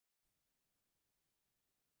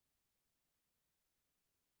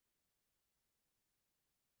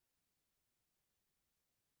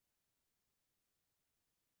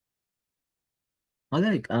All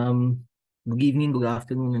right. Good evening, good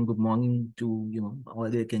afternoon, and good morning to all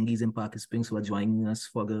the attendees and participants who are joining us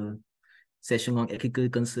for the session on ethical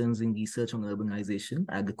concerns in research on urbanization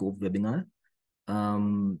at the COPE webinar.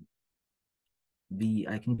 Um,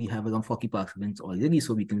 I think we have around 40 participants already,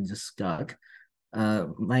 so we can just start.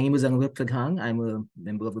 My name is Anurag Pradhan. I'm a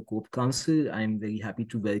member of the COPE Council. I'm very happy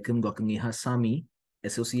to welcome Dr. Neha Sami,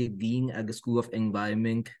 Associate Dean at the School of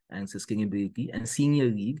Environment and Sustainability and Senior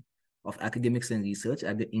Lead of Academics and Research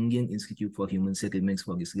at the Indian Institute for Human Settlements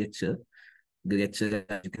for this lecture. The lecture,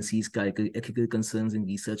 as you can see, is titled Ethical Concerns in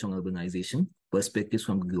Research on Urbanization, Perspectives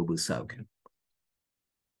from the Global South.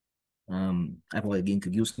 I've already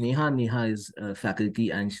introduced Neha. Neha is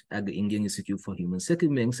faculty at the Indian Institute for Human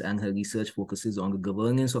Settlements, and her research focuses on the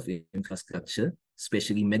governance of infrastructure,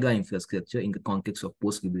 especially mega infrastructure in the context of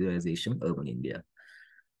post-liberalization urban India.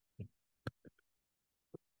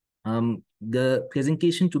 The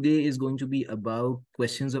presentation today is going to be about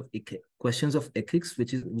questions of ethics,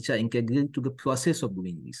 which are integral to the process of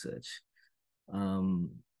doing research.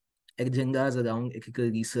 Agendas around ethical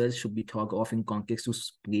research should be thought of in context to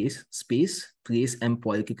space, place, and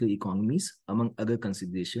political economies, among other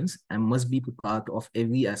considerations, and must be part of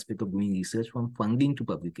every aspect of doing research from funding to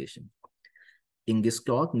publication. In this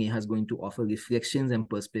talk, Neha is going to offer reflections and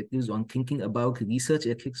perspectives on thinking about research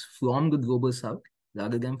ethics from the Global South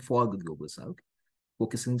rather than for the Global South,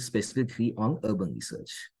 focusing specifically on urban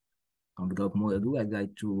research. Without more ado, I'd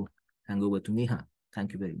like to hand over to Neha.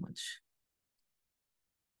 Thank you very much.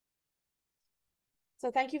 So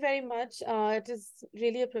thank you very much. It is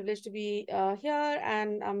really a privilege to be here,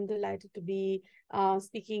 and I'm delighted to be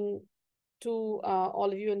speaking to all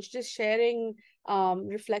of you and just sharing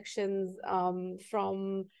reflections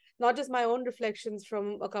from not just my own reflections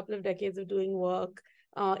from a couple of decades of doing work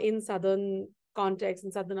in Southern context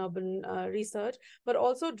and Southern urban research, but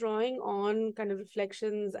also drawing on kind of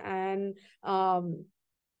reflections and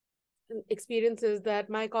experiences that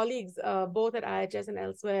my colleagues, both at IHS and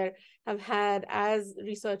elsewhere, have had as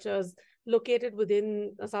researchers located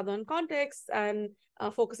within a Southern context and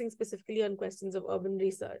focusing specifically on questions of urban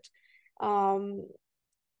research.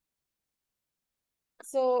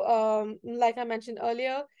 Like I mentioned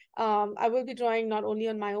earlier, I will be drawing not only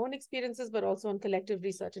on my own experiences, but also on collective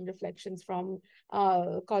research and reflections from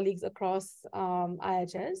colleagues across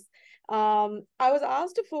IHS. I was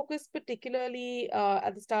asked to focus particularly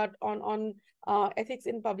at the start on ethics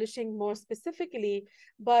in publishing more specifically,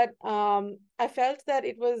 but I felt that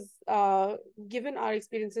it was, given our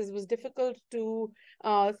experiences, was difficult to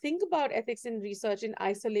think about ethics in research in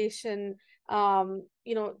isolation, the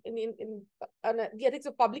ethics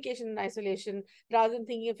of publication in isolation, rather than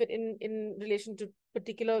thinking of it in relation to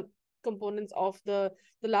particular components of the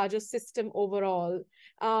larger system overall.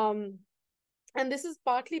 And this is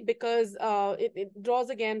partly because it draws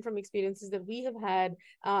again from experiences that we have had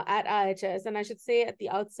at IHS. And I should say at the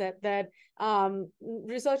outset that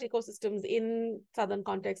research ecosystems in Southern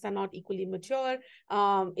contexts are not equally mature.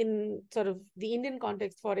 In sort of the Indian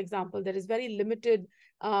context, for example, there is a very limited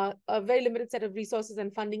set of resources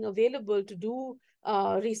and funding available to do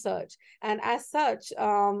research. And as such,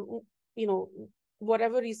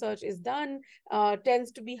 whatever research is done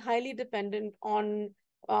tends to be highly dependent on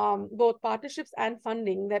both partnerships and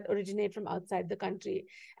funding that originate from outside the country.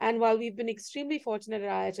 And while we've been extremely fortunate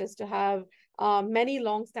at IHS to have many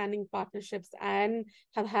long-standing partnerships and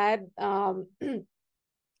have had the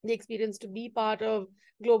experience to be part of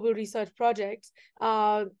global research projects,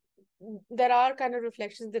 there are kind of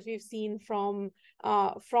reflections that we've seen from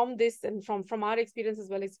this and from our experience as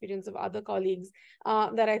well as experience of other colleagues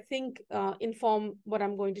that I think inform what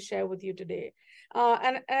I'm going to share with you today.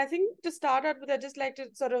 And I think to start out with, I'd just like to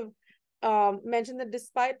sort of mention that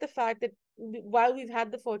despite the fact that while we've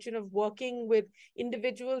had the fortune of working with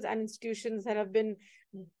individuals and institutions that have been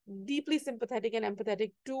deeply sympathetic and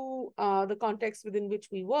empathetic to the context within which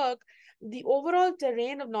we work, the overall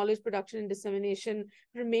terrain of knowledge production and dissemination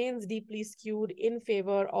remains deeply skewed in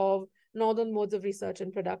favor of northern modes of research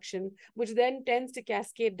and production, which then tends to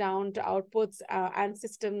cascade down to outputs and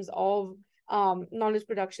systems of knowledge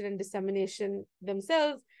production and dissemination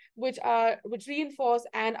themselves, which reinforce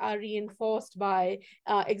and are reinforced by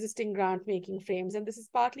existing grant making frames. And this is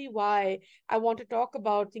partly why I want to talk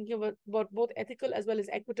about thinking about both ethical as well as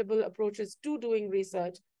equitable approaches to doing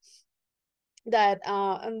research that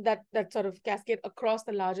sort of cascade across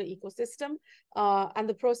the larger ecosystem and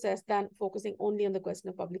the process than focusing only on the question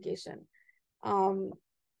of publication.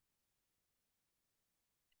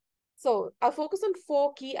 So I'll focus on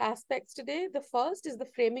 4 key aspects today. The first is the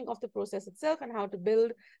framing of the process itself and how to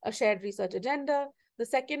build a shared research agenda. The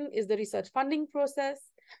second is the research funding process.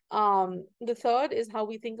 The third is how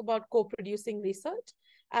we think about co-producing research.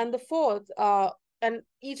 And the fourth, and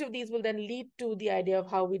each of these will then lead to the idea of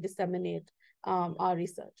how we disseminate our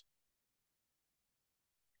research.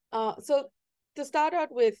 So to start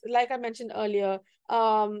out with, like I mentioned earlier,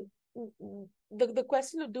 the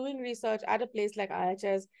question of doing research at a place like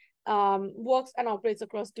IHS works and operates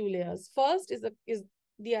across two layers. First is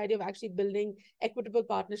the idea of actually building equitable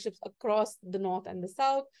partnerships across the North and the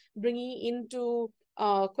South, bringing into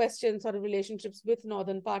questions sort of relationships with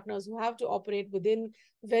Northern partners who have to operate within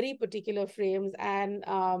very particular frames and,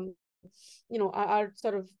 are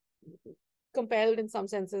sort of compelled in some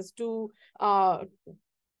senses to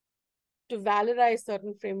valorize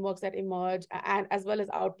certain frameworks that emerge and as well as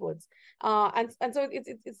outputs. And so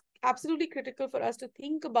it's absolutely critical for us to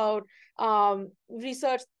think about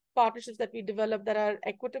research partnerships that we develop that are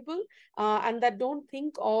equitable and that don't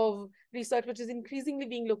think of research which is increasingly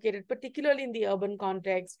being located, particularly in the urban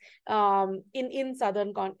context, in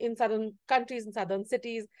southern countries, in southern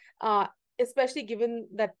cities, especially given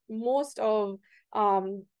that most of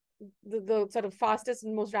the sort of fastest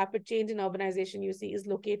and most rapid change in urbanization you see is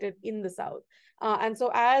located in the South. And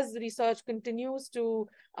so as research continues to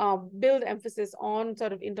build emphasis on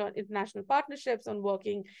sort of international partnerships, on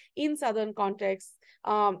working in Southern contexts,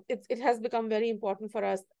 it has become very important for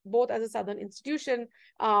us, both as a Southern institution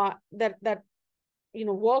that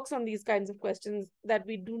works on these kinds of questions, that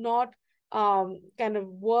we do not kind of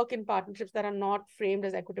work in partnerships that are not framed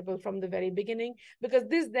as equitable from the very beginning, because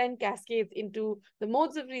this then cascades into the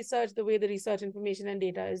modes of research, the way the research information and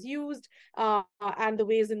data is used, and the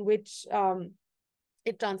ways in which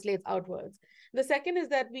it translates outwards. The second is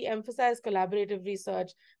that we emphasize collaborative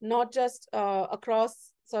research, not just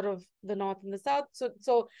across sort of the North and the South.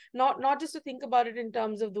 So not just to think about it in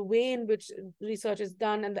terms of the way in which research is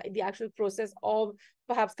done and the actual process of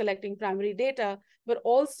perhaps collecting primary data, but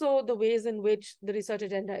also the ways in which the research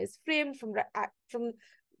agenda is framed from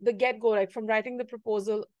the get-go, right, from writing the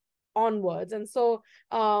proposal onwards. And so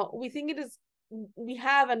we think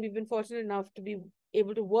we've been fortunate enough to be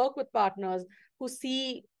able to work with partners who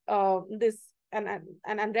see this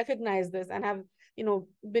and recognize this and have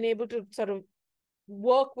been able to sort of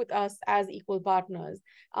work with us as equal partners.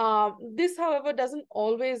 This, however, doesn't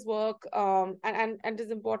always work, and it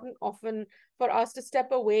is important often for us to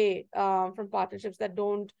step away from partnerships that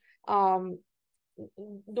don't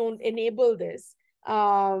enable this.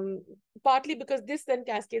 Partly because this then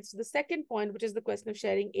cascades to the second point, which is the question of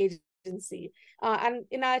sharing agency. And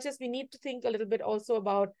in IHS, we need to think a little bit also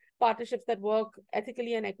about partnerships that work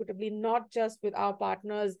ethically and equitably, not just with our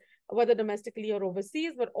partners, whether domestically or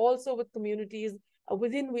overseas, but also with communities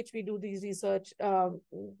within which we do these research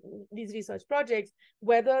projects,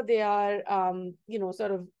 whether they are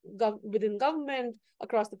sort of within government,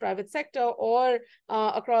 across the private sector, or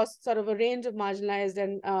across sort of a range of marginalized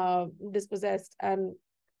and dispossessed and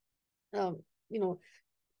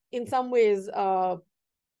in some ways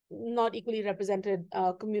not equally represented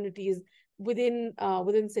communities within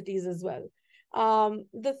cities as well.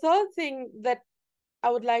 The third thing that I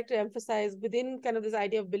would like to emphasize within kind of this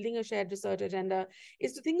idea of building a shared research agenda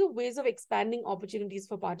is to think of ways of expanding opportunities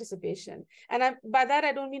for participation. And by that,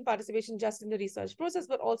 I don't mean participation just in the research process,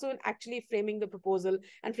 but also in actually framing the proposal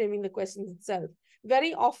and framing the questions itself.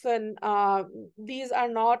 Very often, these are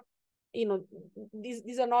not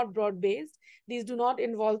these are not broad-based. These do not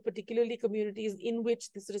involve particularly communities in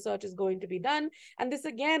which this research is going to be done. And this,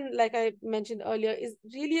 again, like I mentioned earlier, is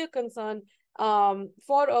really a concern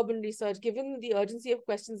for urban research, given the urgency of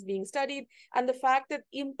questions being studied and the fact that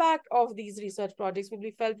impact of these research projects will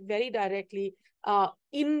be felt very directly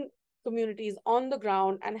in communities on the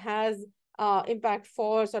ground and has impact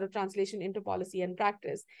for sort of translation into policy and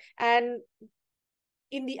practice. And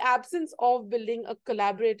in the absence of building a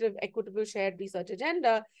collaborative, equitable, shared research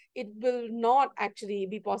agenda, it will not actually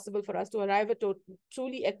be possible for us to arrive at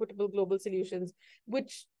truly equitable global solutions,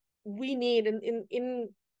 which we need in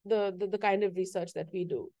the kind of research that we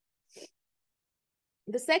do.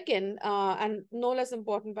 The second, and no less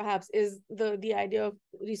important perhaps, is the idea of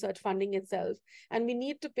research funding itself. And we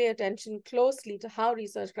need to pay attention closely to how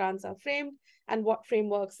research grants are framed and what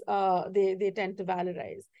frameworks they tend to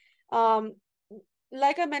valorize.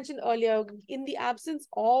 Like I mentioned earlier, in the absence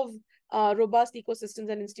of robust ecosystems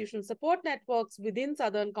and institutional support networks within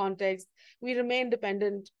Southern contexts, we remain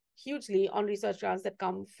dependent hugely on research grants that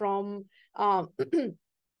come from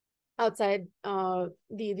outside the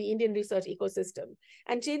Indian research ecosystem.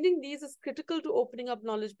 And changing these is critical to opening up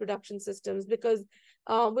knowledge production systems because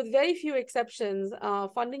with very few exceptions,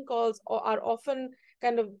 funding calls are often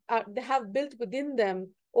they have built within them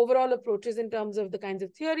overall approaches in terms of the kinds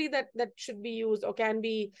of theory that should be used or can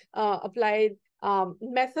be applied,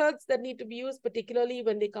 methods that need to be used, particularly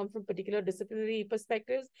when they come from particular disciplinary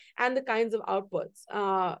perspectives, and the kinds of outputs.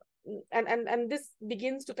 And this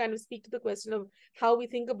begins to kind of speak to the question of how we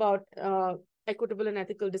think about equitable and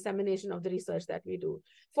ethical dissemination of the research that we do.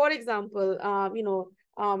 For example,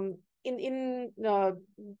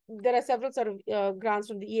 there are several sort of grants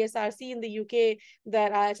from the ESRC in the UK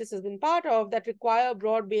that IHS has been part of that require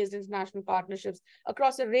broad-based international partnerships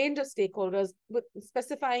across a range of stakeholders with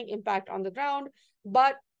specifying impact on the ground.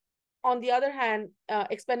 But on the other hand,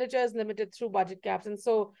 expenditure is limited through budget caps. And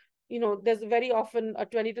so, there's very often a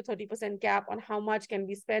 20 to 30% cap on how much can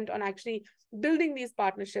be spent on actually building these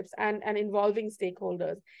partnerships and involving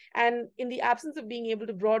stakeholders. And in the absence of being able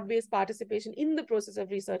to broad-based participation in the process of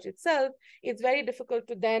research itself, it's very difficult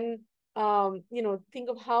to then, think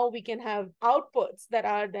of how we can have outputs that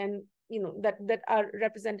are then, that are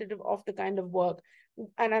representative of the kind of work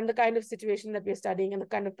and the kind of situation that we're studying and the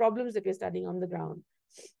kind of problems that we're studying on the ground.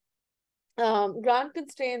 Grant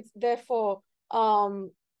constraints, therefore,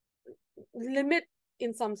 limit,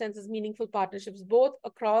 in some senses, meaningful partnerships, both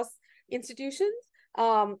across institutions,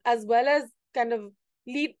 as well as kind of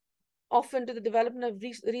lead often to the development of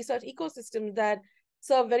research ecosystems that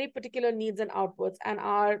serve very particular needs and outputs and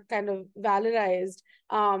are kind of valorized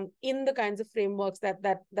in the kinds of frameworks that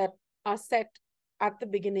are set at the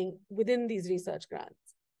beginning within these research grants.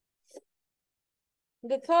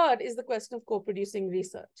 The third is the question of co-producing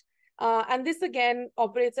research. And this, again,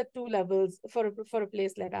 operates at two levels for a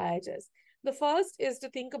place like IHS. The first is to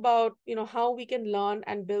think about, how we can learn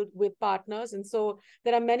and build with partners. And so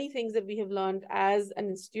there are many things that we have learned as an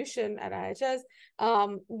institution at IHS,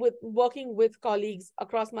 with working with colleagues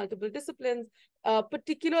across multiple disciplines,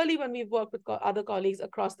 particularly when we've worked with other colleagues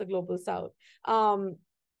across the Global South.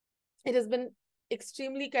 It has been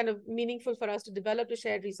extremely kind of meaningful for us to develop a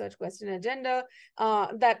shared research question agenda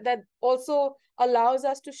that also allows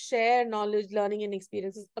us to share knowledge, learning, and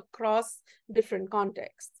experiences across different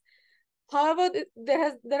contexts. However,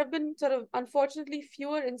 there have been sort of unfortunately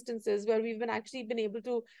fewer instances where we've actually been able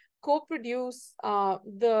to co-produce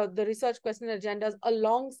the research question agendas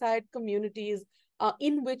alongside communities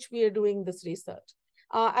in which we are doing this research.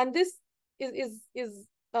 And this is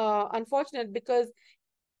unfortunate because,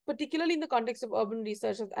 particularly in the context of urban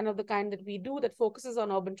research and of the kind that we do that focuses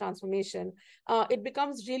on urban transformation, it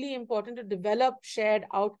becomes really important to develop shared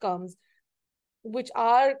outcomes which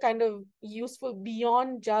are kind of useful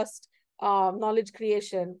beyond just knowledge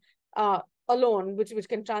creation alone, which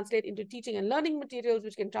can translate into teaching and learning materials,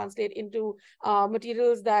 which can translate into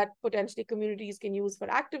materials that potentially communities can use for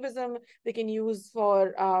activism, they can use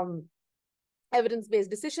for evidence-based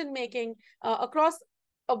decision-making across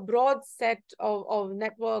a broad set of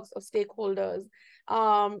networks of stakeholders.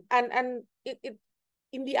 And it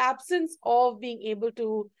in the absence of being able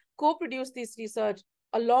to co-produce this research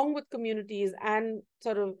along with communities and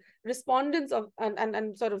sort of respondents of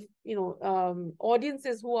and sort of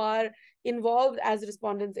audiences who are involved as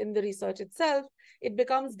respondents in the research itself, it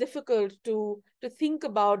becomes difficult to think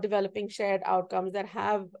about developing shared outcomes that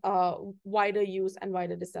have wider use and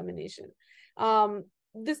wider dissemination.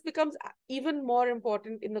 This becomes even more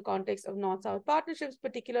important in the context of North-South partnerships,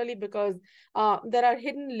 particularly because there are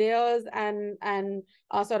hidden layers and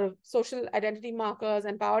sort of social identity markers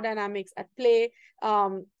and power dynamics at play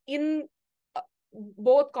in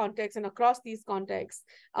both contexts and across these contexts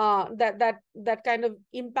that kind of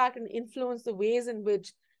impact and influence the ways in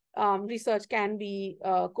which research can be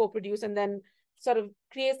co-produced, and then sort of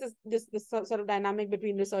creates this sort of dynamic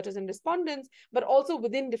between researchers and respondents, but also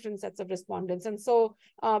within different sets of respondents. And so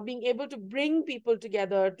being able to bring people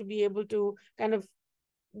together to be able to kind of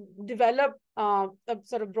develop a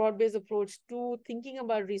sort of broad-based approach to thinking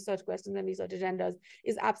about research questions and research agendas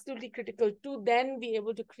is absolutely critical to then be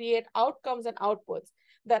able to create outcomes and outputs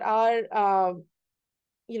that are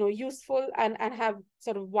useful and have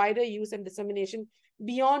sort of wider use and dissemination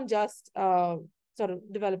beyond just sort of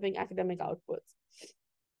developing academic outputs.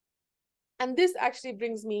 And this actually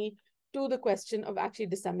brings me to the question of actually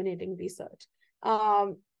disseminating research.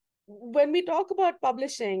 When we talk about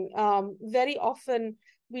publishing, very often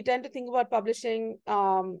we tend to think about publishing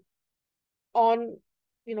on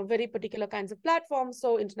very particular kinds of platforms.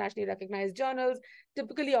 So internationally recognized journals,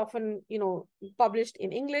 typically often published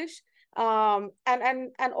in English, and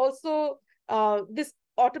also this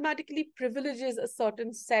automatically privileges a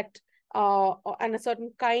certain set and a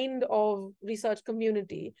certain kind of research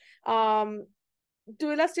community.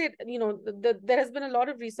 to illustrate, there has been a lot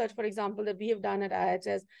of research, for example, that we have done at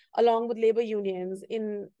IHS, along with labor unions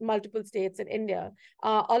in multiple states in India.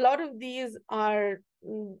 A lot of these are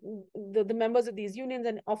the members of these unions,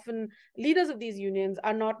 and often leaders of these unions,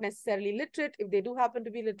 are not necessarily literate. If they do happen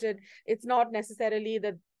to be literate, it's not necessarily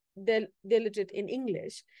that they're literate in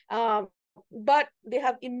English, but they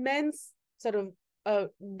have immense sort of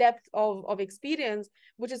depth of experience,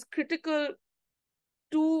 which is critical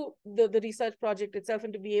to the research project itself,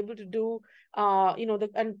 and to be able to do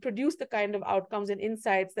and produce the kind of outcomes and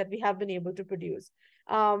insights that we have been able to produce.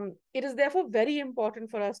 It is therefore very important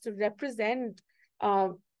for us to represent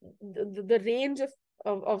the range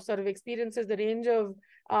of sort of experiences, the range of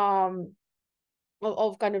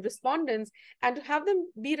kind of respondents, and to have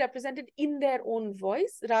them be represented in their own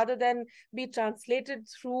voice rather than be translated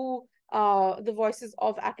through the voices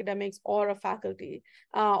of academics or of faculty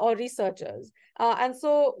or researchers. And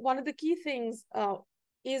so one of the key things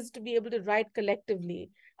is to be able to write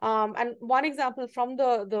collectively. And one example from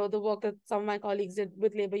the work that some of my colleagues did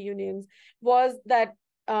with labor unions was that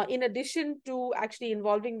in addition to actually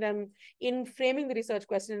involving them in framing the research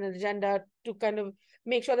question and agenda to kind of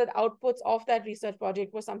make sure that outputs of that research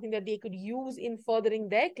project was something that they could use in furthering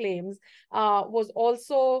their claims, was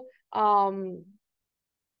also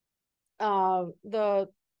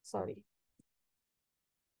sorry,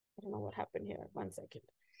 I don't know what happened here. 1 second.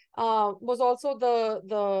 Was also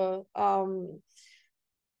the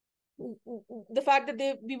fact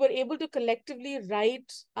that we were able to collectively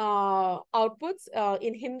write outputs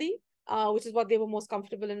in Hindi, which is what they were most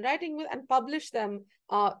comfortable in writing with, and publish them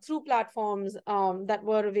through platforms that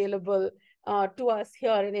were available to us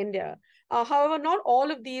here in India. However, not all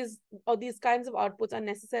of these kinds of outputs are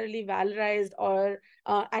necessarily valorized or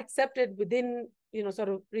accepted within sort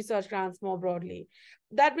of research grants more broadly.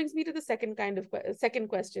 That brings me to the second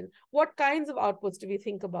question: what kinds of outputs do we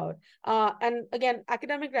think about? And again,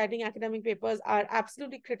 academic writing, academic papers are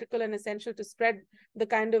absolutely critical and essential to spread the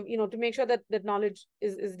kind of, to make sure that knowledge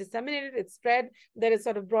is disseminated, it's spread, there is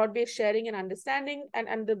sort of broad-based sharing and understanding,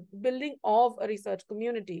 and the building of a research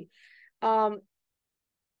community.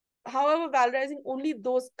 However, valorizing only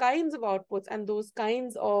those kinds of outputs and those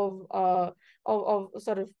kinds of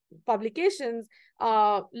sort of publications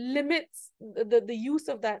limits the use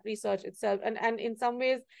of that research itself, and in some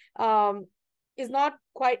ways is not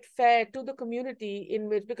quite fair to the community in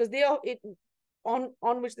which, because they are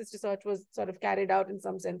on which this research was sort of carried out in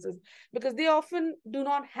some senses, because they often do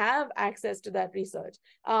not have access to that research.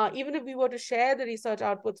 Even if we were to share the research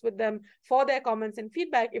outputs with them for their comments and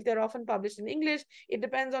feedback, if they're often published in English, it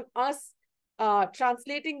depends on us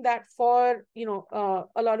translating that for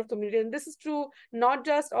a lot of communities. And this is true not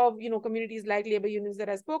just of communities like labor unions that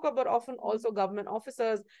I spoke of, but often also government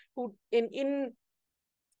officers who in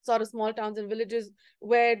sort of small towns and villages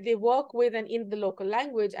where they work with and in the local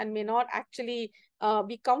language, and may not actually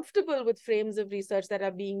be comfortable with frames of research that are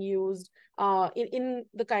being used in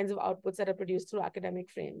the kinds of outputs that are produced through academic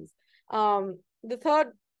frames. The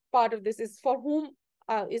third part of this is, for whom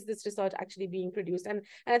is this research actually being produced? And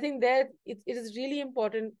I think that it is really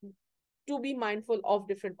important to be mindful of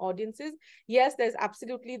different audiences. Yes, there's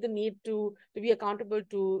absolutely the need to be accountable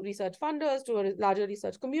to research funders, to a larger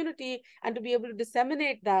research community, and to be able to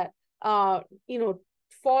disseminate that,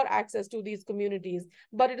 for access to these communities.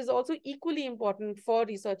 But it is also equally important for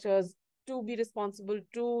researchers to be responsible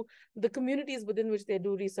to the communities within which they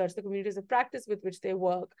do research, the communities of practice with which they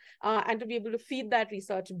work, and to be able to feed that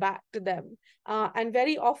research back to them. And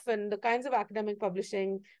very often, the kinds of academic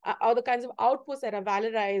publishing or the kinds of outputs that are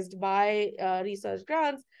valorized by research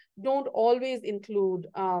grants don't always include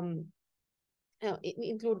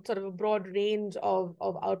include sort of a broad range of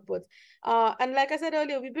outputs. And like I said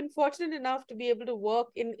earlier, we've been fortunate enough to be able to work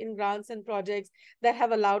in grants and projects that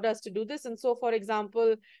have allowed us to do this. And so, for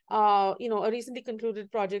example, a recently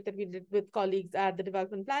concluded project that we did with colleagues at the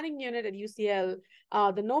Development Planning Unit at UCL,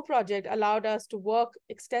 the No Project, allowed us to work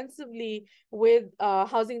extensively with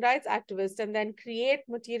housing rights activists and then create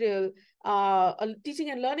material, teaching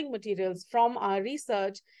and learning materials from our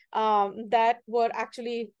research that were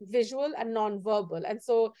actually visual and non-verbal. And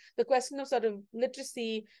so the question of sort of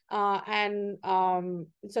literacy and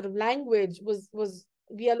sort of language was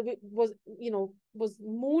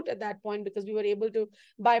moot at that point, because we were able to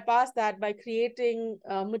bypass that by creating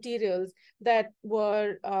materials that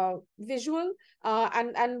were visual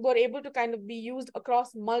and were able to kind of be used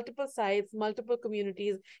across multiple sites, multiple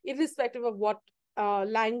communities, irrespective of what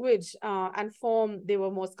language and form they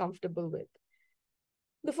were most comfortable with.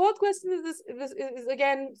 The fourth question is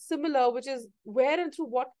again similar, which is where and through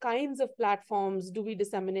what kinds of platforms do we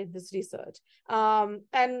disseminate this research? And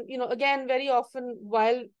again, very often,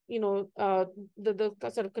 while the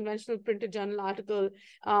sort of conventional printed journal article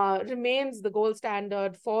remains the gold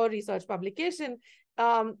standard for research publication,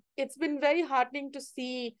 it's been very heartening to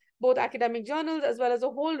see both academic journals as well as a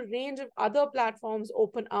whole range of other platforms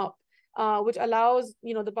open up, which allows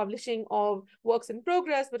the publishing of works in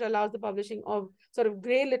progress, which allows the publishing of sort of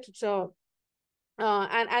gray literature,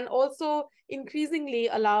 and also increasingly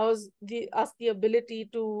allows us the ability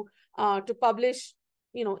to publish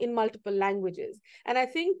in multiple languages. And I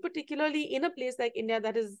think particularly in a place like India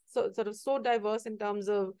that is sort of so diverse in terms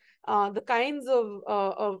of the kinds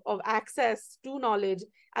of access to knowledge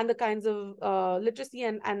and the kinds of literacy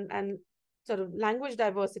and sort of language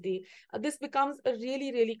diversity, this becomes a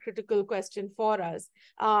really, really critical question for us.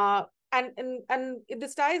 And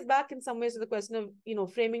this ties back in some ways to the question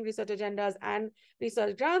of framing research agendas and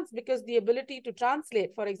research grants, because the ability to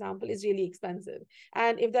translate, for example, is really expensive.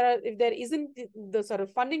 And if there isn't the sort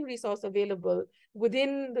of funding resource available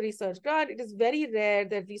within the research grant, it is very rare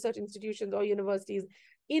that research institutions or universities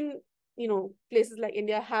in places like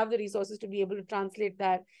India have the resources to be able to translate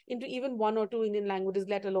that into even one or two Indian languages,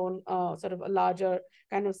 let alone sort of a larger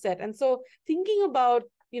kind of set. And so thinking about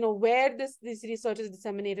where this research is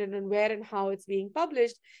disseminated and where and how it's being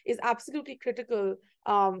published is absolutely critical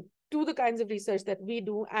to the kinds of research that we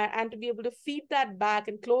do, and to be able to feed that back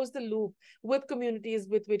and close the loop with communities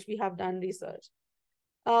with which we have done research.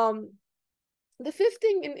 The fifth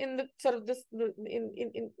thing in the sort of this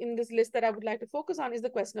in this list that I would like to focus on is the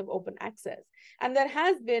question of open access. And there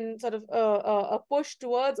has been sort of a push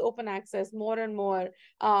towards open access more and more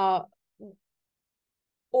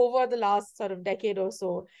over the last sort of decade or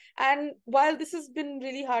so. And while this has been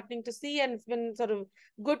really heartening to see, and it's been sort of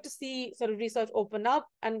good to see sort of research open up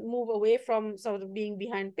and move away from sort of being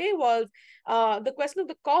behind paywalls, the question of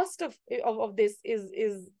the cost of this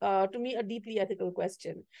is to me a deeply ethical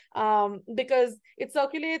question, because it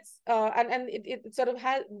circulates and it sort of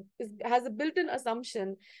has a built-in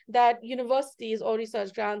assumption that universities or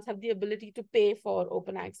research grants have the ability to pay for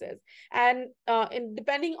open access. And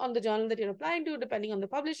depending on the journal that you're applying to, depending on the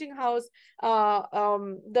publishing house,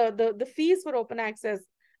 the fees for open access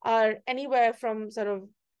are anywhere from sort of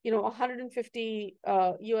 150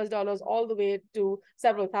 US dollars all the way to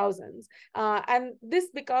several thousands, and this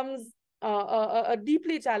becomes a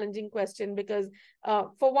deeply challenging question because,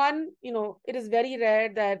 for one, it is very rare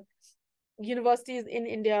that universities in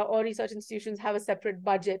India or research institutions have a separate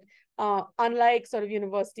budget, unlike sort of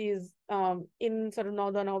universities in sort of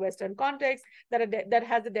northern or western context that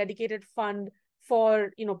has a dedicated fund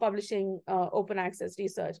for publishing open access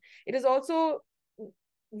research. It is also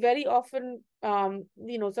very often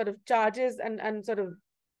sort of charges and sort of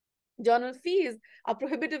journal fees are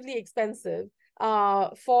prohibitively expensive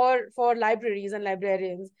for libraries and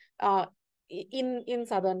librarians in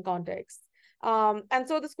southern contexts. And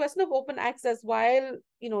so this question of open access, while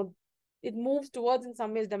it moves towards in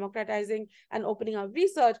some ways democratizing and opening up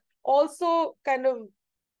research, also kind of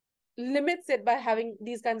limits it by having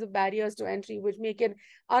these kinds of barriers to entry, which make it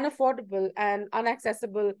unaffordable and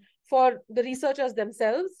inaccessible for the researchers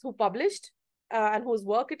themselves who published and whose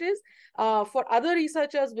work it is, for other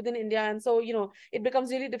researchers within India. And so, it becomes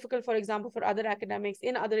really difficult, for example, for other academics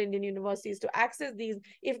in other Indian universities to access these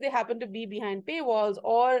if they happen to be behind paywalls,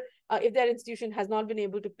 or if their institution has not been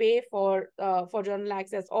able to pay for journal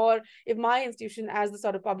access, or if my institution as the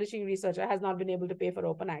sort of publishing researcher has not been able to pay for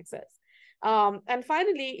open access. And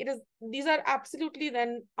finally, these are absolutely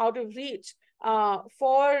then out of reach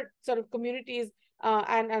for sort of communities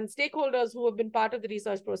and stakeholders who have been part of the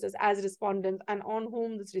research process as respondents and on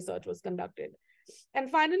whom this research was conducted. And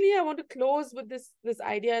finally, I want to close with this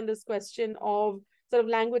idea and this question of sort of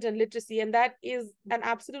language and literacy. And that is an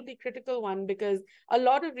absolutely critical one, because a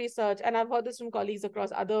lot of research, and I've heard this from colleagues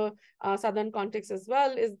across other southern contexts as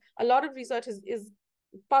well, is a lot of research is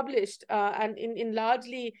published and in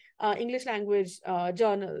largely English language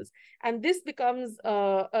journals. And this becomes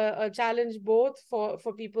a challenge both for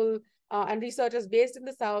people and researchers based in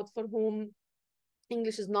the South for whom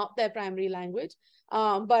English is not their primary language,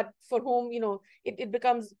 but for whom it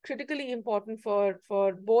becomes critically important for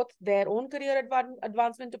both their own career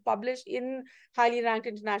advancement to publish in highly ranked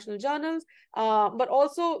international journals, but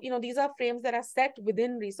also these are frames that are set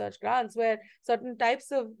within research grants where certain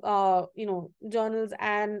types of journals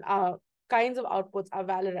and kinds of outputs are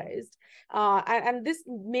valorized, and this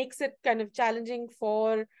makes it kind of challenging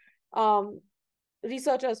for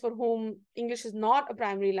researchers for whom English is not a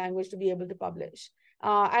primary language to be able to publish.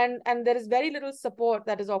 And there is very little support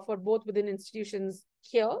that is offered both within institutions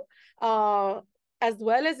here, uh, as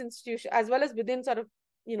well as within sort of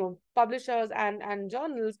publishers and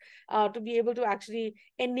journals, to be able to actually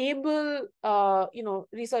enable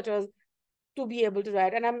researchers to be able to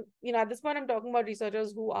write. And at this point, I'm talking about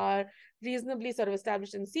researchers who are reasonably sort of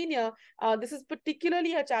established and senior. This is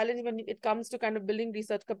particularly a challenge when it comes to kind of building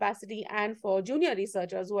research capacity, and for junior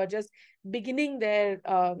researchers who are just beginning their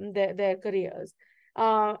careers.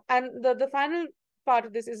 And the final part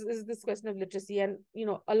of this is this question of literacy. And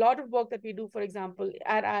a lot of work that we do, for example,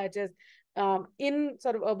 at IHS, in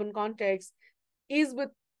sort of urban context, is with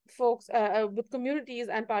communities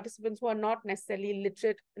and participants who are not necessarily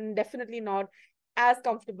literate, and definitely not as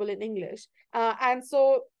comfortable in English. And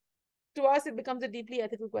so to us, it becomes a deeply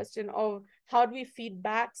ethical question of how do we feed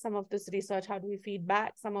back some of this research, how do we feed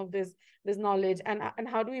back some of this knowledge, and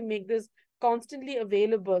how do we make this constantly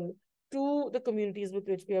available to the communities with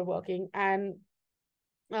which we are working, and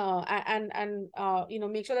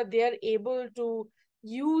make sure that they are able to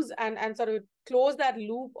use and sort of close that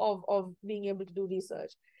loop of being able to do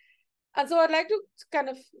research. And so I'd like to kind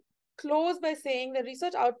of close by saying that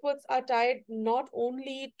research outputs are tied not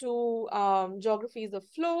only to geographies of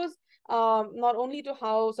flows, not only to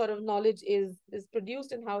how sort of knowledge is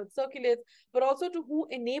produced and how it circulates, but also to who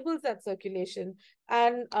enables that circulation,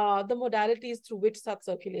 and the modalities through which such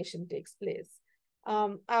circulation takes place.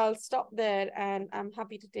 I'll stop there, and I'm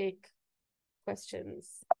happy to take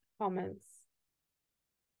questions, comments.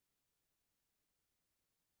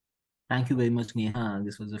 Thank you very much, Neha.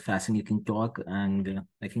 This was a fascinating talk, and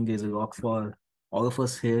I think there's a lot for all of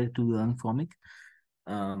us here to learn from it.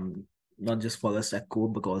 Not just for us at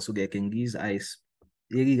COPE, but also the attendees.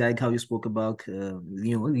 Really like how you spoke about,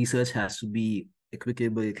 research has to be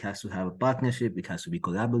equitable, it has to have a partnership, it has to be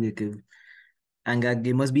collaborative, and that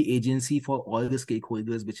there must be agency for all the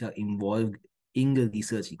stakeholders which are involved in the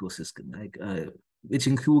research ecosystem, which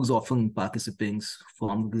includes often participants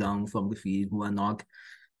from the ground, from the field, who are not.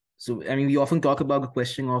 So, I mean, we often talk about the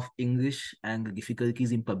question of English and the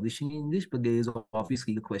difficulties in publishing English, but there is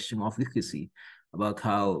obviously the question of literacy, about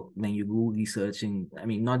how when you do researching, I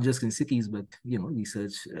mean, not just in cities, but,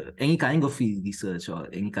 research, any kind of field research or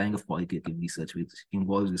any kind of qualitative research which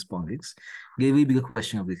involves respondents, there will be the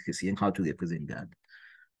question of literacy and how to represent that.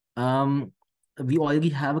 We already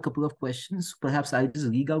have a couple of questions. Perhaps I'll just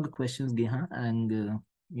read out the questions, Geha, and,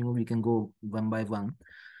 we can go one by one.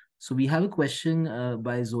 So we have a question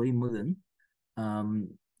by Zoe Mullen,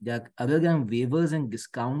 that other than waivers and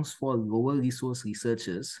discounts for lower resource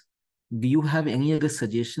researchers, do you have any other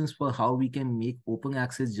suggestions for how we can make open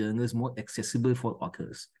access journals more accessible for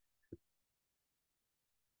authors?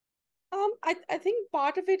 I think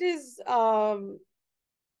part of it is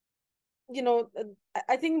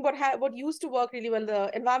I think what used to work really well, the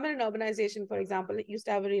environment and urbanization, for example, it used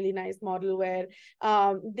to have a really nice model where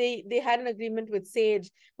they had an agreement with Sage,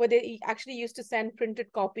 where they actually used to send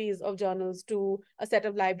printed copies of journals to a set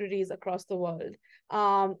of libraries across the world,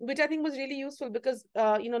 which I think was really useful because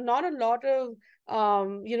not a lot of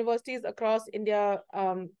universities across India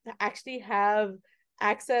actually have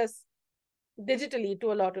access digitally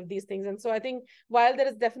to a lot of these things. And so I think while there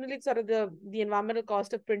is definitely sort of the environmental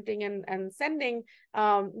cost of printing and sending,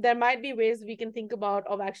 there might be ways we can think about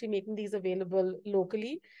of actually making these available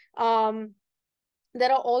locally.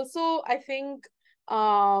 There are also, I think,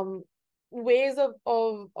 ways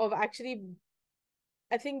of actually,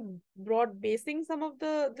 I think, broad basing some of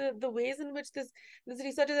the ways in which this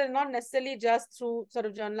research is, not necessarily just through sort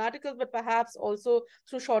of journal articles, but perhaps also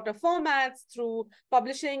through shorter formats, through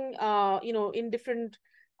publishing, in different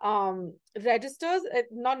registers,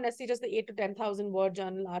 not necessarily just the 8 to 10,000 word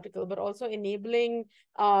journal article, but also enabling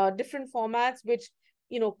different formats which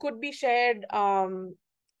could be shared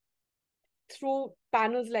through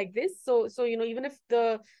panels like this. So even if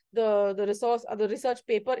the resource or the research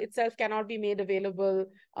paper itself cannot be made available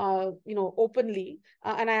openly,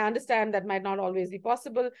 and I understand that might not always be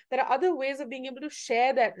possible, there are other ways of being able to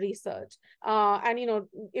share that research. And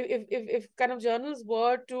if kind of journals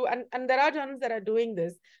were to, and there are journals that are doing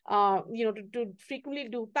this, to frequently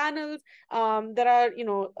do panels. There are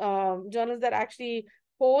journals that actually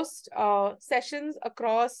host sessions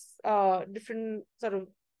across different sort of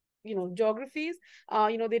geographies.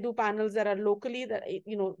 They do panels that are locally, that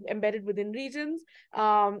embedded within regions.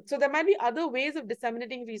 So there might be other ways of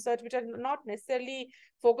disseminating research which are not necessarily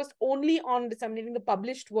focused only on disseminating the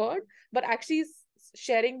published word, but actually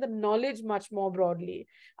sharing the knowledge much more broadly.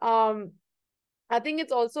 I think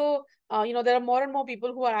it's also there are more and more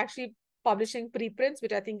people who are actually publishing preprints,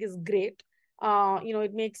 which I think is great.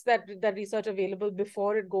 it makes that research available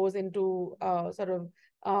before it goes into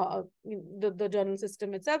the journal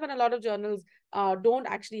system itself, and a lot of journals don't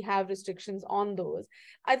actually have restrictions on those.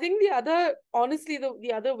 I think honestly,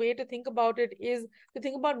 the other way to think about it is to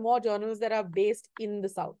think about more journals that are based in the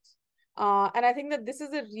South. And I think that this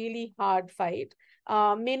is a really hard fight,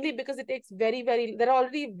 mainly because it takes there are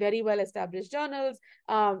already very well established journals.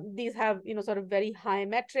 These have, sort of very high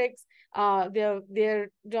metrics.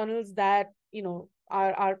 They're journals that,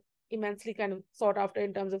 are immensely kind of sought after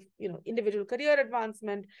in terms of, individual career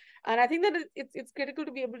advancement. And I think that it's critical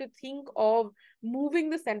to be able to think of moving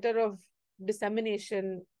the center of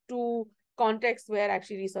dissemination to context where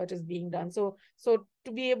actually research is being done. So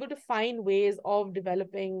to be able to find ways of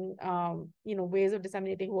developing, ways of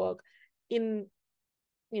disseminating work in,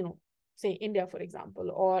 say India, for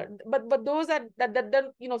example, or but those are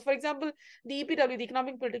for example, the EPW, the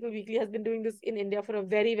Economic Political Weekly, has been doing this in India for a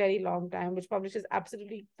very, very long time, which publishes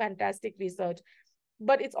absolutely fantastic research,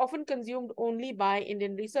 but it's often consumed only by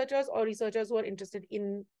Indian researchers or researchers who are interested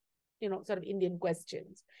in, sort of Indian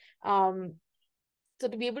questions. So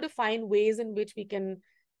to be able to find ways in which we can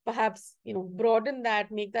perhaps, broaden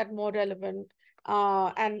that, make that more relevant,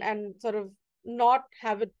 and sort of not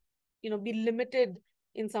have it, be limited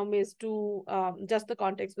in some ways to just the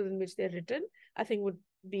context within which they're written, I think would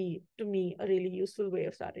be, to me, a really useful way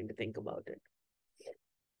of starting to think about it.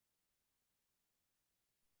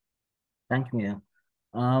 Thank you,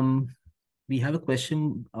 Neha. We have a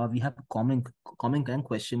question, we have a comment and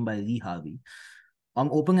question by Lee Harvey. On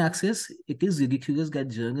open access, it is ridiculous that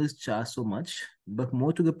journals charge so much, but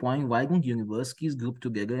more to the point, why don't universities group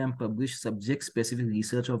together and publish subject-specific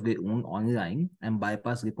research of their own online and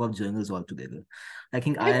bypass report journals altogether? I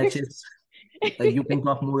think IHS, you can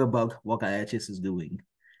talk more about what IHS is doing.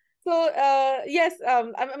 So yes,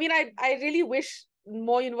 I mean, I really wish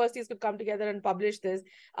more universities could come together and publish this.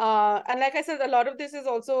 And like I said, a lot of this is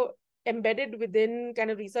also embedded within kind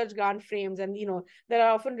of research grant frames, and there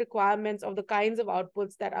are often requirements of the kinds of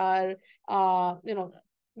outputs that are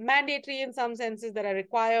mandatory in some senses, that are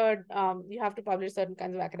required. You have to publish certain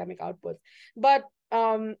kinds of academic outputs. But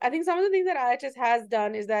I think some of the things that IHS has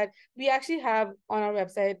done is that we actually have on our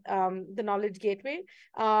website the Knowledge Gateway,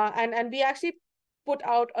 and we actually put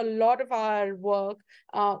out a lot of our work,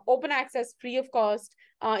 open access, free of cost,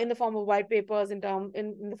 in the form of white papers, in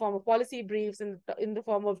the form of policy briefs, in the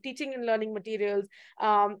form of teaching and learning materials,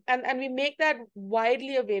 and we make that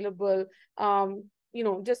widely available,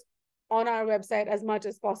 just on our website as much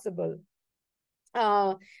as possible.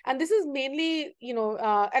 And this is mainly,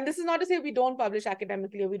 and this is not to say we don't publish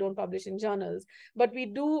academically or we don't publish in journals, but we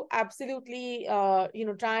do absolutely,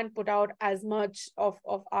 try and put out as much of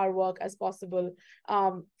our work as possible,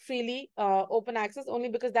 freely, open access, only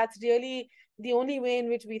because that's really the only way in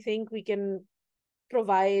which we think we can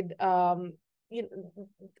provide, and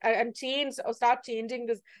change or start changing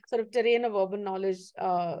this sort of terrain of urban knowledge,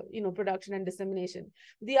 production and dissemination.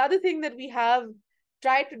 The other thing that we have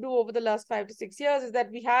tried to do over the last 5 to 6 years is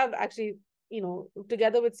that we have actually,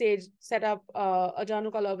 together with Sage, set up a journal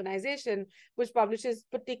called Urbanisation, which publishes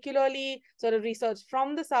particularly sort of research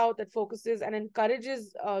from the South that focuses and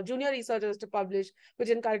encourages junior researchers to publish, which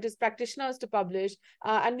encourages practitioners to publish.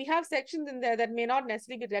 And we have sections in there that may not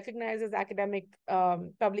necessarily be recognized as academic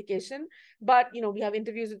publication, but, we have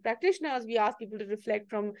interviews with practitioners. We ask people to reflect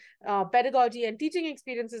from pedagogy and teaching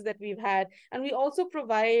experiences that we've had. And we also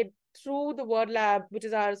provide, through the Word Lab, which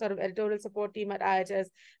is our sort of editorial support team at IHS,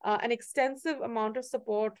 an extensive amount of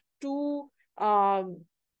support to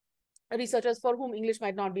researchers for whom English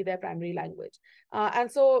might not be their primary language. And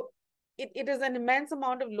so it is an immense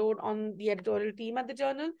amount of load on the editorial team at the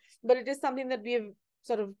journal, but it is something that we have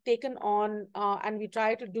sort of taken on, and we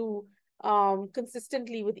try to do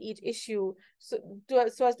consistently with each issue, so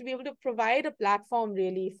as to be able to provide a platform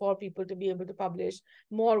really for people to be able to publish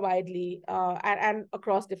more widely, and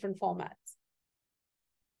across different formats.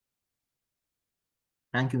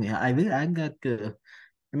 Thank you, Neha. I will add that,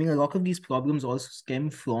 I mean, a lot of these problems also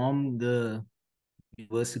stem from the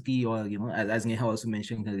university, or, as Neha also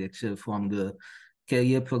mentioned in her lecture, from the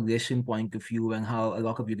career progression point of view, and how a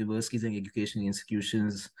lot of universities and educational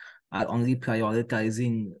institutions are only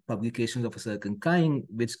prioritizing publications of a certain kind,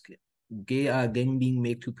 which they are then being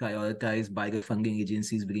made to prioritize by the funding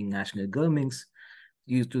agencies within national governments,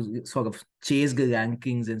 used to sort of chase the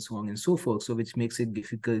rankings and so on and so forth. So which makes it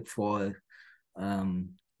difficult for a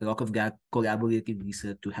lot of that collaborative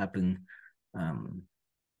research to happen.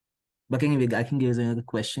 But anyway, I think there's another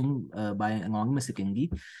question by an anonymous attendee.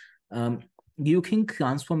 Do you think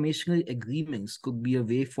transformational agreements could be a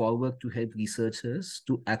way forward to help researchers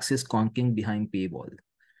to access content behind paywall?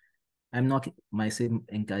 I'm not myself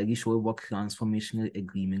entirely sure what transformational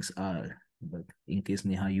agreements are, but in case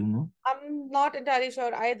Neha, you know. I'm not entirely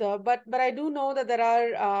sure either, but I do know that there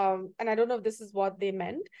are, and I don't know if this is what they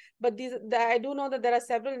meant, but I do know that there are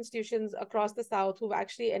several institutions across the South who've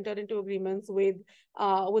actually entered into agreements with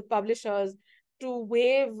publishers to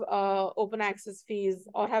waive open access fees,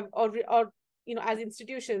 or have or as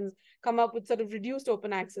institutions come up with sort of reduced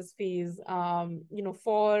open access fees,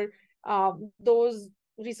 for those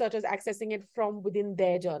researchers accessing it from within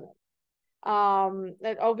their journal,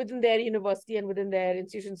 or within their university and within their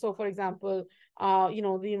institution. So, for example, the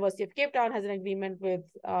University of Cape Town has an agreement with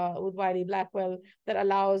Wiley Blackwell that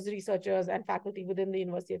allows researchers and faculty within the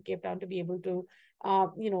University of Cape Town to be able to,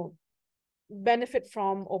 benefit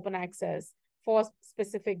from open access for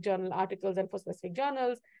specific journal articles and for specific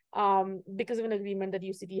journals, because of an agreement that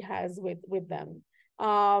UCT has with them.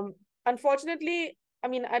 Unfortunately, I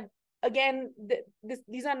mean, again,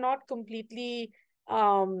 these are not completely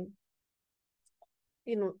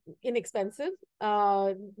inexpensive.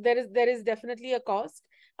 There is definitely a cost,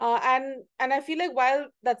 and I feel like while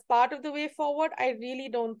that's part of the way forward, I really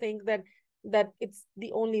don't think that it's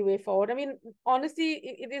the only way forward. I mean, honestly,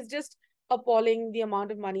 it is just appalling the amount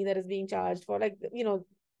of money that is being charged for, like,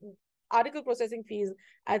 article processing fees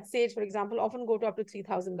at Sage, for example, often go to up to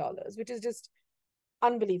 $3,000, which is just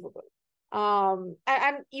unbelievable. And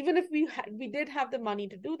even if we did have the money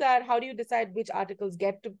to do that, how do you decide which articles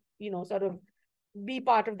get to sort of be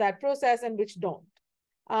part of that process and which don't?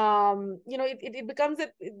 It becomes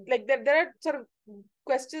that, like, there are sort of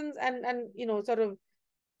questions, and sort of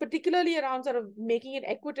particularly around sort of making it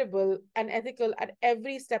equitable and ethical at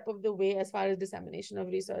every step of the way as far as dissemination of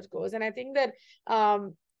research goes. And I think that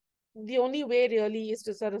the only way really is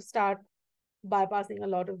to sort of start bypassing a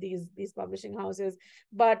lot of these publishing houses.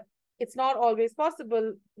 But it's not always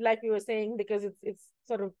possible, like we were saying, because it's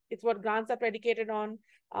what grants are predicated on.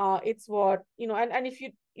 It's what, and if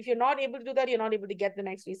you're not able to do that, you're not able to get the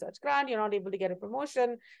next research grant, you're not able to get a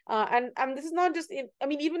promotion. And this is not just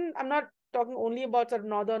even I'm not talking only about sort of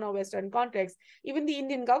northern or western context. Even the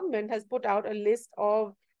Indian government has put out a list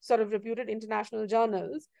of sort of reputed international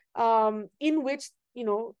journals, in which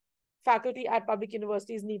faculty at public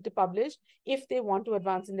universities need to publish if they want to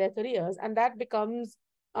advance in their careers. And that becomes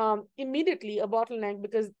immediately a bottleneck,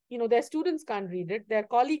 because their students can't read it, their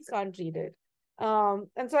colleagues can't read it.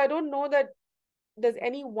 And so I don't know that there's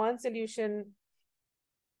any one solution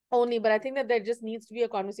only, but I think that there just needs to be a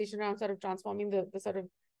conversation around sort of transforming the sort of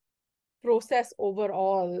process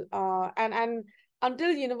overall. And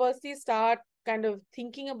until universities start kind of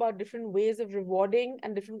thinking about different ways of rewarding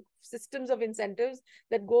and different systems of incentives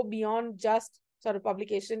that go beyond just sort of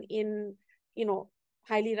publication in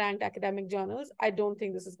highly ranked academic journals, I don't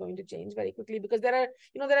think this is going to change very quickly, because there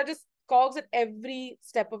are just cogs at every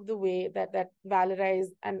step of the way that valorize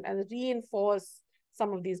and reinforce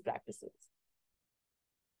some of these practices.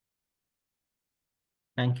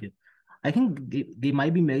 Thank you. I think they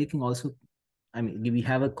might be making also, I mean, we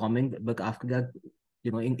have a comment, but after that,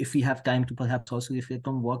 if we have time to perhaps also reflect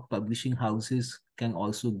on what publishing houses can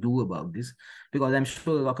also do about this, because I'm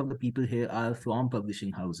sure a lot of the people here are from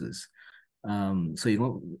publishing houses.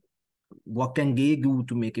 So, what can they do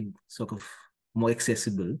to make it sort of more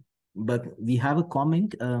accessible? But we have a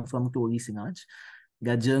comment from Tori Sinaj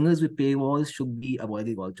that journals with paywalls should be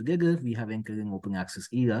avoided altogether. We have entered an open access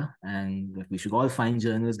era, and we should all find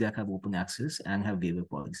journals that have open access and have waiver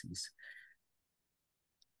policies.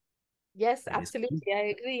 Yes, absolutely,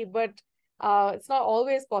 I agree. But it's not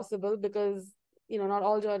always possible, because not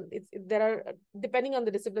all there are, depending on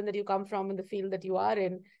the discipline that you come from and the field that you are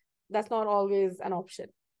in, that's not always an option.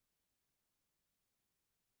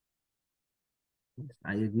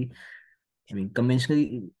 I agree. I mean,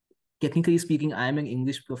 technically speaking, I'm an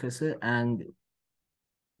English professor, and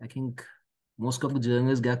I think most of the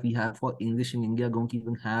journals that we have for English in India aren't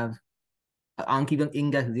even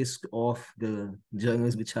in that list of the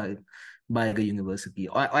journals which are by the university,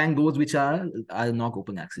 and those which are not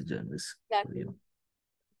open access journals. Exactly. So,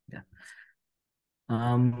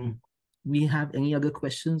 yeah. We have any other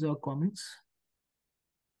questions or comments?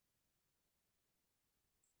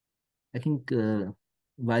 I think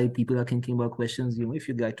while people are thinking about questions, if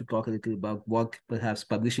you'd like to talk a little about what perhaps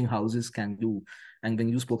publishing houses can do. And when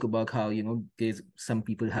you spoke about how, there's some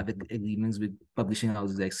people have agreements with publishing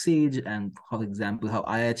houses like Sage, and for example, how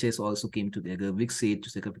IHS also came together with Sage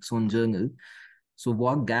to set up its own journal. So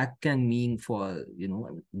what that can mean for,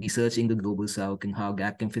 research in the Global South, and how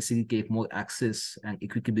that can facilitate more access and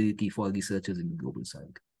equitability for researchers in the Global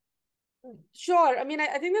South. Sure. I mean,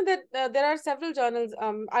 I think that there are several journals,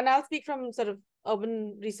 and I'll speak from sort of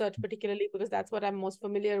urban research particularly, because that's what I'm most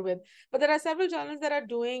familiar with. But there are several journals that are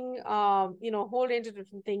doing, a whole range of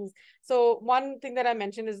different things. So one thing that I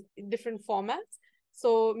mentioned is different formats.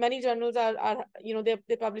 So many journals are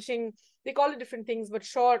they're publishing, they call it different things, but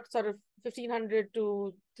short, sort of 1,500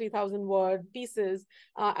 to 3,000 word pieces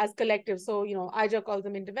as collectives. So, IJA calls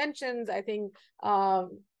them interventions. I think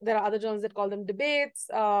there are other journals that call them debates,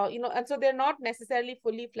 and so they're not necessarily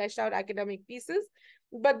fully fleshed out academic pieces,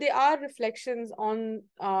 but they are reflections on,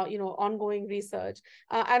 ongoing research.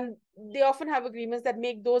 And they often have agreements that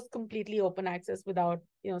make those completely open access without,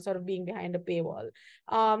 sort of being behind a paywall.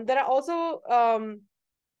 There are also,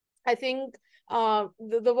 I think,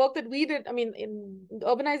 the work that we did, I mean, in the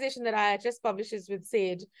urbanization that IHS publishes with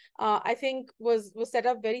SAGE, I think was set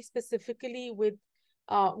up very specifically with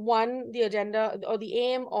one, the agenda or the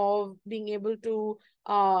aim of being able to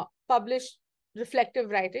publish reflective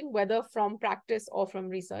writing, whether from practice or from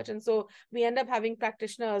research. And so we end up having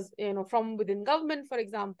practitioners, from within government, for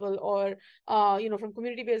example, or from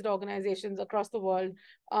community-based organizations across the world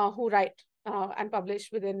who write and publish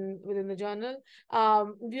within the journal.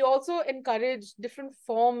 We also encourage different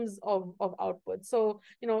forms of output. So,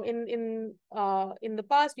 in the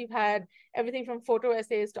past, we've had everything from photo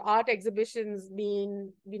essays to art exhibitions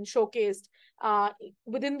being showcased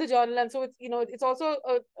within the journal. And so it's also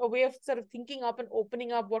a way of sort of thinking up and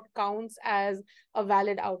opening up what counts as a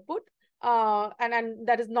valid output. And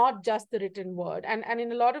that is not just the written word. And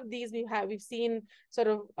in a lot of these, we've seen sort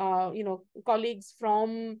of colleagues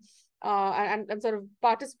from and sort of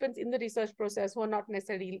participants in the research process who are not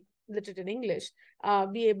necessarily literate in English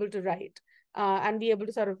be able to write and be able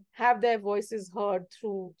to sort of have their voices heard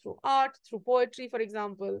through art, through poetry, for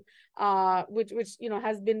example, which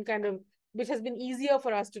has been easier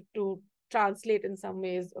for us to translate in some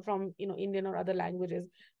ways from Indian or other languages,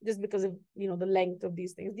 just because of the length of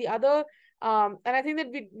these things. The other and I think that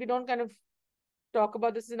we don't kind of talk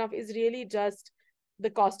about this enough is really just the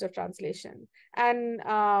cost of translation. And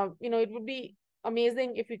it would be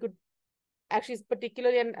amazing if we could actually,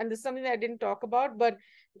 particularly, and this is something that I didn't talk about, but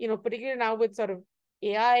particularly now with sort of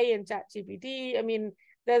AI and ChatGPT, I mean,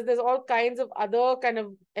 there's all kinds of other kind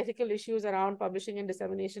of ethical issues around publishing and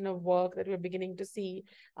dissemination of work that we're beginning to see.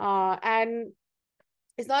 And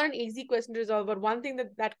it's not an easy question to resolve, but one thing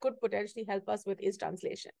that could potentially help us with is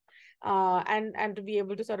translation, and to be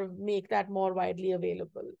able to sort of make that more widely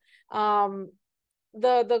available.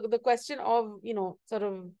 The question of sort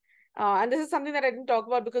of and this is something that I didn't talk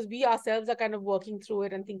about because we ourselves are kind of working through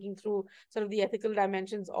it and thinking through sort of the ethical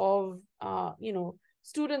dimensions of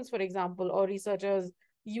students, for example, or researchers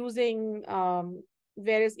using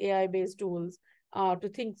various AI based tools to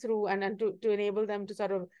think through and to enable them to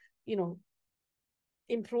sort of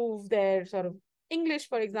improve their sort of English,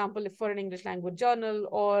 for example, if for an English language journal,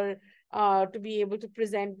 or to be able to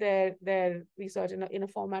present their research in a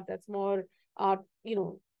format that's more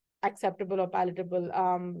acceptable or palatable.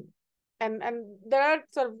 And there are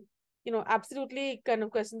sort of absolutely kind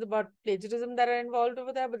of questions about plagiarism that are involved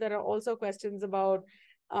over there, but there are also questions about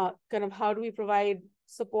kind of how do we provide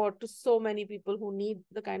support to so many people who need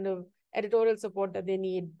the kind of editorial support that they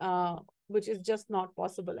need, which is just not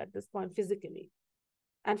possible at this point physically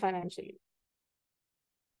and financially.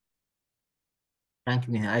 Thank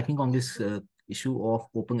you, Neha. I think on this issue of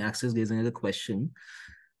open access, there's another question,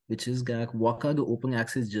 which is that what are the open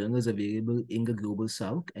access journals available in the Global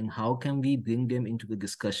South, and how can we bring them into the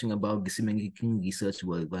discussion about disseminating research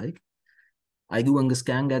worldwide? I do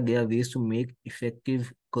understand that there are ways to make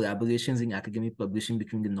effective collaborations in academic publishing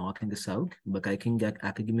between the North and the South, but I think that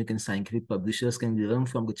academic and scientific publishers can learn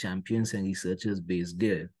from the champions and researchers based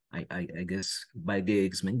there. I guess by there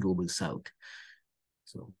it's meant Global South.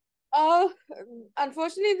 So.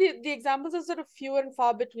 Unfortunately, the examples are sort of few and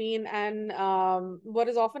far between, and what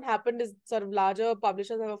has often happened is sort of larger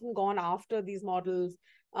publishers have often gone after these models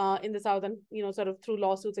in the South, and sort of through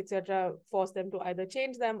lawsuits, etc., force them to either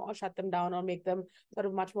change them or shut them down or make them sort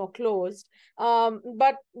of much more closed.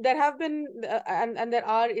 But there have been and there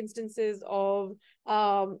are instances of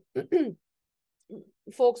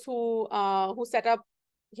folks who set up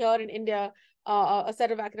here in India, a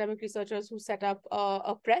set of academic researchers who set up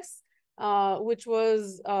a press, which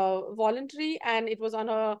was voluntary, and it was on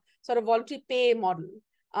a sort of voluntary pay model.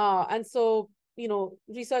 And so,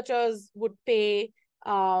 researchers would pay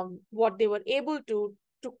what they were able to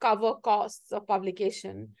cover costs of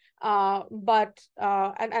publication. But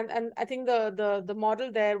I think the model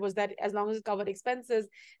there was that as long as it covered expenses,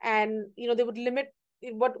 and they would limit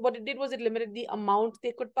what it did was it limited the amount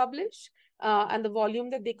they could publish. and the volume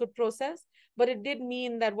that they could process. But it did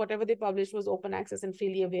mean that whatever they published was open access and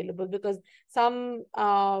freely available, because some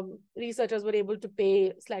researchers were able to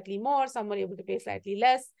pay slightly more, some were able to pay slightly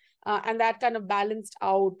less. And that kind of balanced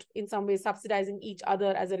out, in some ways, subsidizing each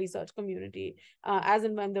other as a research community, as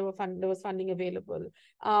and when there was funding available.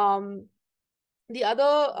 The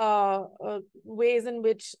other ways in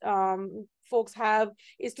which folks have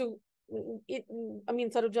is to,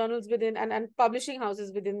 sort of journals within and publishing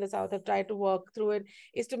houses within the South have tried to work through it,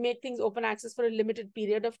 is to make things open access for a limited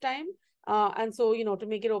period of time. And so, to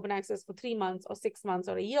make it open access for 3 months or 6 months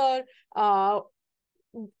or a year,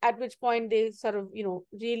 at which point they sort of,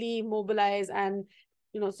 really mobilize and,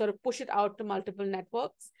 sort of push it out to multiple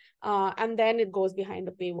networks. And then it goes behind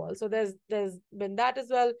a paywall. So there's been that as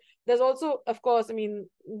well. There's also, of course, been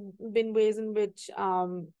ways in which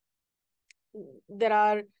there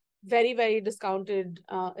are very, very discounted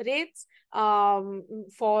rates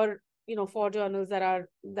for journals that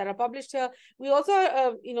are published here. We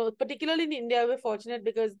also, particularly in India, we're fortunate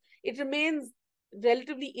because it remains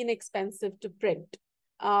relatively inexpensive to print.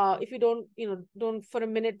 If you don't for a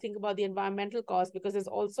minute think about the environmental cost, because there's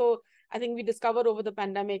also, I think we discovered over the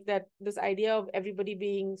pandemic that this idea of everybody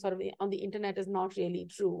being sort of on the internet is not really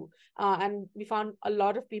true. And we found a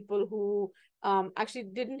lot of people who actually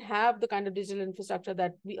didn't have the kind of digital infrastructure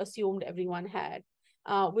that we assumed everyone had,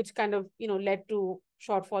 which kind of, led to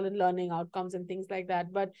shortfall in learning outcomes and things like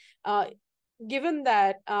that. But given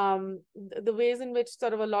that, the ways in which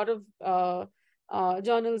sort of a lot of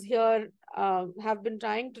journals here have been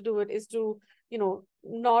trying to do it is to,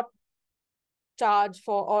 not charge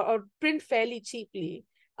for or print fairly cheaply.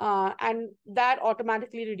 And that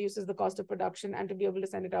automatically reduces the cost of production and to be able to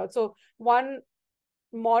send it out. So one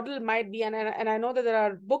model might be, and I know that there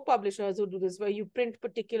are book publishers who do this, where you print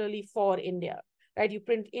particularly for India, right? You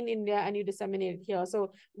print in India and you disseminate it here.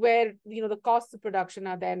 So where, the costs of production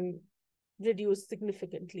are then reduced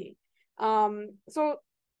significantly. So,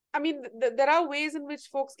 there are ways in which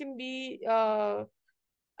folks can be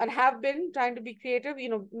and have been trying to be creative.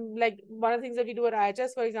 Like one of the things that we do at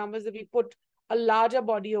IHS, for example, is that we put a larger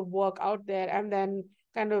body of work out there and then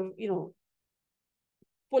kind of,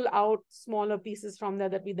 pull out smaller pieces from there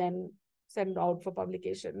that we then send out for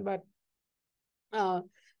publication. But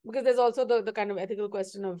because there's also the kind of ethical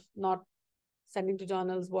question of not sending to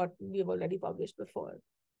journals what we've already published before.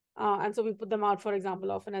 And so we put them out, for example,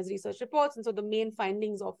 often as research reports. And so the main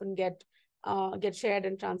findings often get shared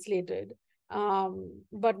and translated,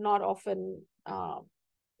 but not often.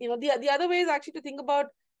 The other way is actually to think about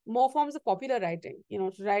more forms of popular writing,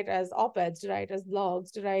 to write as op-eds, to write as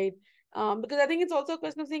blogs, to write, because I think it's also a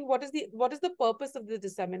question of saying, what is the purpose of the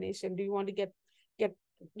dissemination? Do you want to get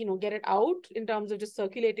it out in terms of just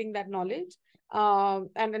circulating that knowledge,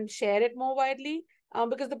 and share it more widely?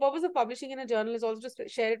 Because the purpose of publishing in a journal is also just to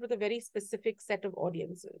share it with a very specific set of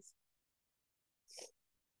audiences.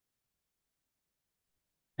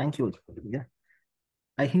 Thank you. Yeah.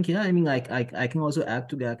 I think, I can also add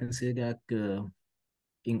to that and say that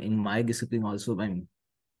in my discipline also,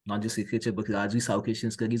 not just literature, but largely South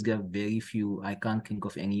Asian studies, there are very few, I can't think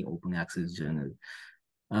of any open access journal.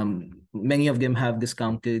 Many of them have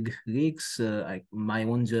discounted rates. My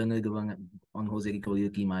own journal, the one on whose editorial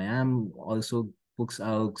team I am, also puts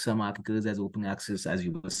out some articles as open access, as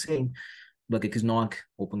you were saying, but it is not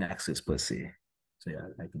open access per se. So yeah,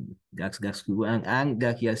 I think that's true. And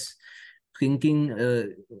that, yes, printing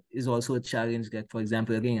is also a challenge. That, for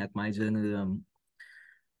example, again, at my journal,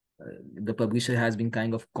 the publisher has been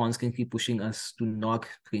kind of constantly pushing us to not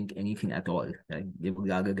print anything at all. Right? They would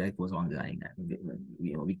rather that was online. And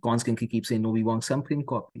we constantly keep saying, no, we want some print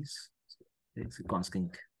copies. So it's a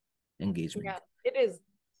constant engagement. Yeah, it is.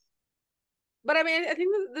 But I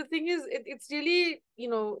think the thing is, it's really,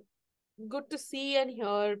 good to see and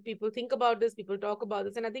hear people think about this, people talk about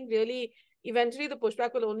this. And I think really, eventually the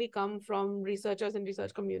pushback will only come from researchers and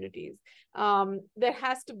research communities. There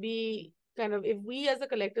has to be kind of, if we as a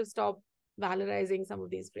collective stop valorizing some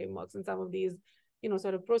of these frameworks and some of these,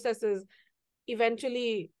 sort of processes,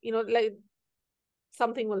 eventually, like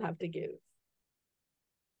something will have to give.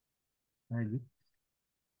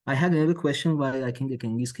 I had another question while I think I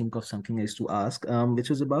can at least think of something else to ask, which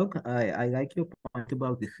was about, I like your point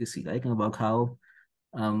about literacy, right? And about how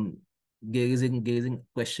there is a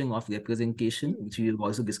question of representation, which we were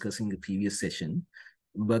also discussing in the previous session.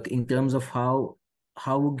 But in terms of how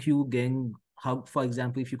would you then, for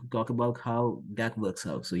example, if you could talk about how that works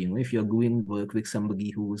out. So, if you're doing work with somebody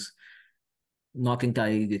who's not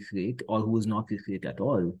entirely literate or who is not literate at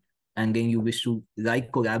all, and then you wish to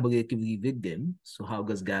write collaboratively with them. So how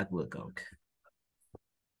does that work out?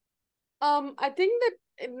 I think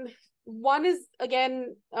that One is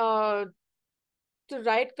again to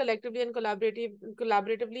write collectively and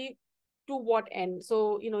collaboratively, to what end?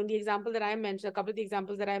 So, in the example that I mentioned, a couple of the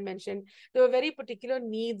examples that I mentioned, there were very particular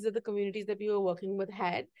needs that the communities that we were working with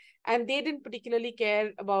had, and they didn't particularly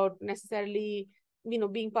care about necessarily,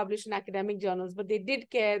 being published in academic journals, but they did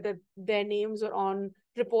care that their names were on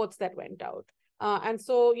reports that went out. And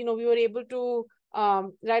so, we were able to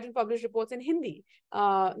write and publish reports in Hindi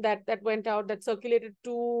that went out, that circulated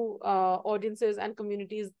to audiences and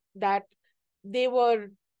communities that they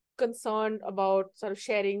were concerned about sort of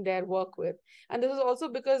sharing their work with. And this is also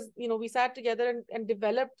because, we sat together and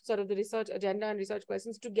developed sort of the research agenda and research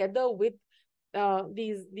questions together with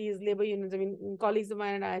these labor unions. I mean, colleagues of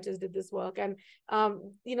mine and I just did this work. And,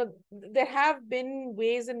 there have been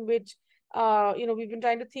ways in which, we've been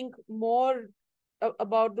trying to think more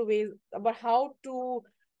about the ways, about how to,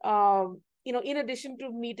 in addition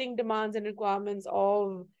to meeting demands and requirements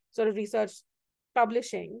of sort of research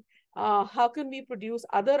publishing, how can we produce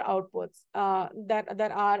other outputs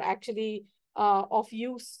that are actually of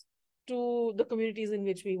use to the communities in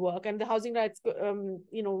which we work. And the housing rights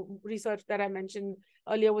research that I mentioned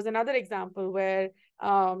earlier was another example where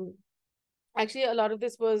actually a lot of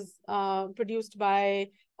this was produced by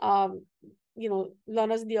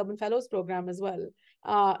learners in the Urban Fellows program as well,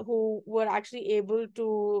 who were actually able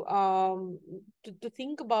to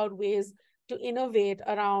think about ways to innovate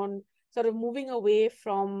around sort of moving away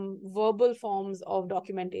from verbal forms of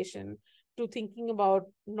documentation to thinking about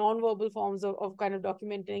non-verbal forms of kind of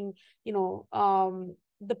documenting,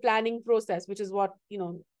 the planning process, which is what,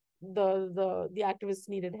 the activists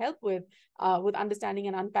needed help with understanding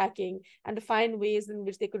and unpacking, and to find ways in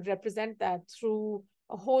which they could represent that through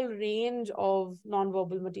a whole range of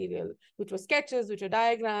non-verbal material, which were sketches, which were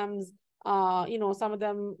diagrams. Some of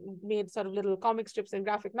them made sort of little comic strips and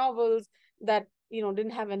graphic novels that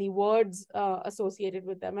didn't have any words associated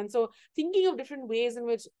with them. And so thinking of different ways in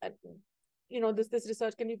which this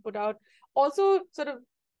research can be put out, also sort of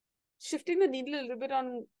shifting the needle a little bit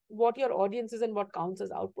on what your audience is and what counts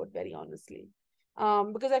as output, very honestly.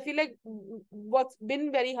 Because I feel like what's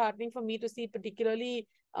been very heartening for me to see, particularly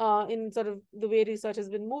in sort of the way research has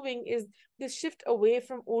been moving, is this shift away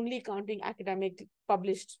from only counting academic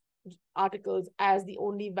published articles as the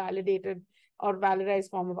only validated or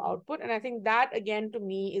valorized form of output. And I think that, again, to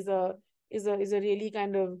me is a really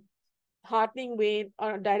kind of heartening way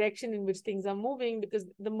or direction in which things are moving, because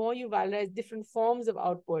the more you valorize different forms of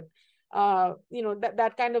output,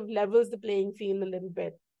 that kind of levels the playing field a little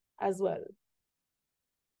bit as well.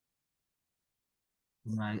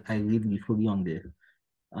 I agree fully on there.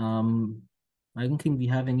 I don't think we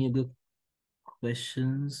have any other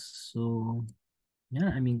questions. So yeah,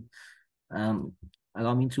 I mean,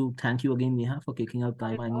 allow me to thank you again, Neha, for taking out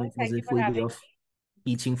time. I know it was Thank a you for full day having of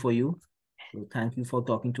teaching for you. So thank you for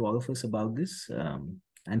talking to all of us about this.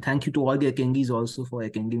 And thank you to all the attendees also for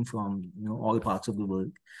attending from all parts of the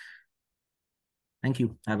world. Thank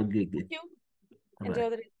you. Have a great day. Thank you. Bye-bye. Enjoy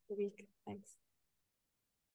the rest of the week. Thanks.